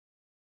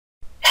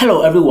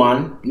Hello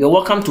everyone, you're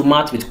welcome to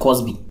Math with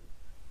Cosby.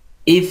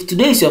 If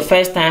today is your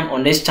first time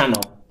on this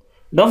channel,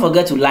 don't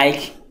forget to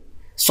like,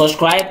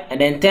 subscribe and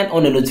then turn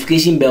on the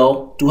notification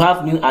bell to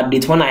have new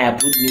updates when I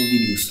upload new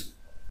videos.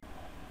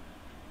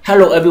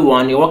 Hello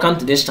everyone, you're welcome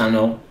to this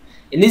channel.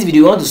 In this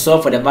video, we want to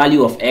solve for the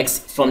value of x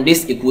from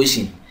this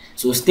equation.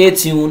 So stay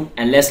tuned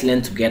and let's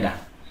learn together.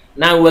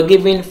 Now we're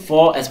given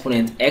 4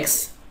 exponent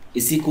x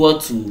is equal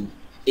to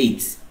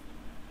 8.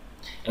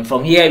 And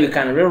from here we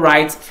can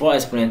rewrite 4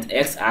 exponent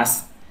x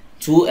as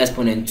 2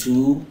 exponent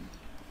 2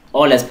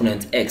 all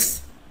exponent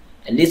x,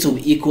 and this will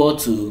be equal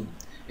to,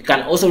 we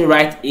can also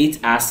rewrite it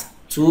as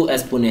 2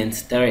 exponent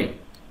 3,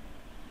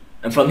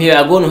 and from here we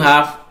are going to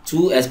have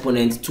 2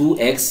 exponent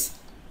 2x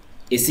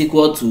is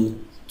equal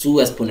to 2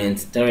 exponent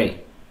 3.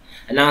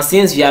 And now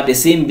since we have the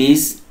same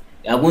base,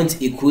 we are going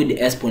to equate the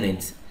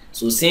exponent.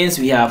 So since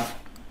we have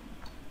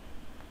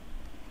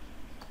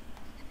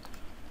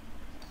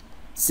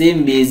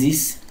same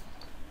basis,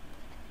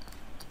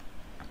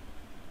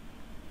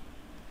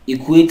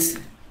 equate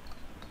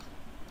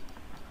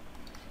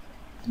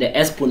the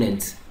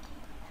exponent.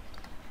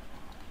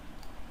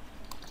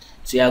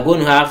 So you are going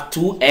to have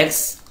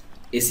 2x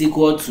is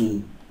equal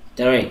to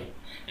 3,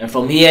 and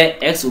from here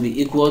x will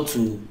be equal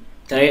to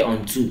 3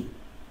 on 2.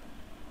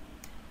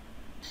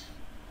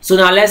 So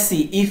now let's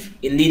see if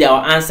indeed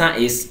our answer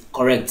is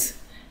correct.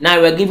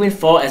 Now we're given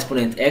 4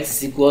 exponent x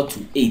is equal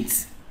to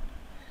 8.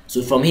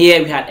 So from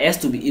here we had x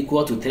to be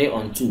equal to 3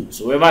 on 2.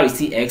 So wherever we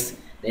see x,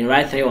 then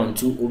write 3 on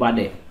 2 over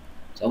there.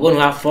 So I'm going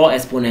to have 4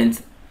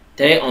 exponent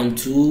 3 on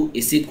 2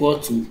 is equal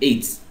to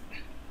 8.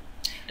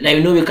 And then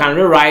we know we can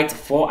rewrite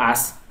 4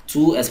 as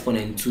 2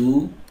 exponent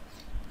 2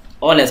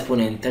 all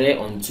exponent 3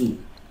 on 2.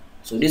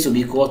 So this will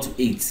be equal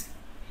to 8.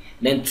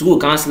 Then 2 will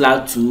cancel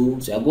out 2.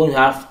 So I'm going to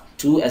have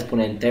 2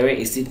 exponent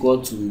 3 is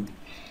equal to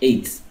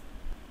 8.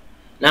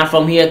 Now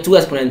from here 2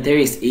 exponent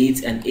 3 is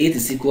 8 and 8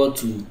 is equal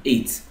to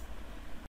 8.